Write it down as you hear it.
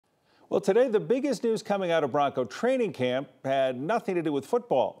Well, today, the biggest news coming out of Bronco training camp had nothing to do with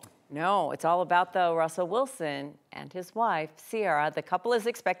football. No, it's all about, though, Russell Wilson and his wife, Ciara. The couple is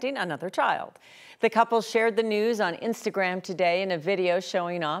expecting another child. The couple shared the news on Instagram today in a video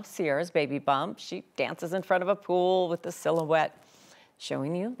showing off Ciara's baby bump. She dances in front of a pool with the silhouette,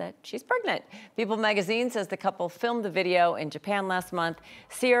 showing you that she's pregnant. People magazine says the couple filmed the video in Japan last month.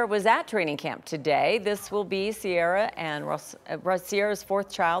 Ciara was at training camp today. This will be Ciara's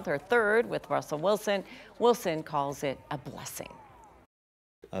fourth child, her third with Russell Wilson. Wilson calls it a blessing.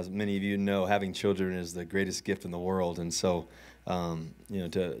 As many of you know, having children is the greatest gift in the world, and so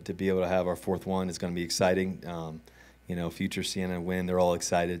to be able to have our fourth one is going to be exciting. Future Sienna and Wynn, they're all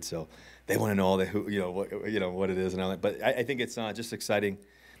excited, so they want to know all the what it is and all that. But I think it's just exciting,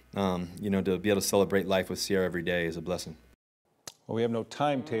 to be able to celebrate life with Ciara every day is a blessing. Well, we have no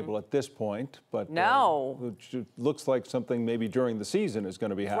timetable at this point, but no, it looks like something maybe during the season is going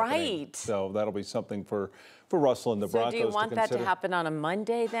to be happening. Right. So that'll be something for Russell and the Broncos to consider. So do you want that to happen on a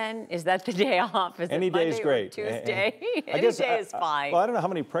Monday then? Is that the day off? Is Any it day Monday is great. Tuesday? Any day is fine. Well, I don't know how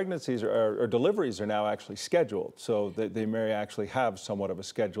many pregnancies or deliveries are now actually scheduled, so they may actually have somewhat of a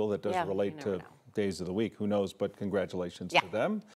schedule that doesn't relate to days of the week. Who knows? But congratulations to them.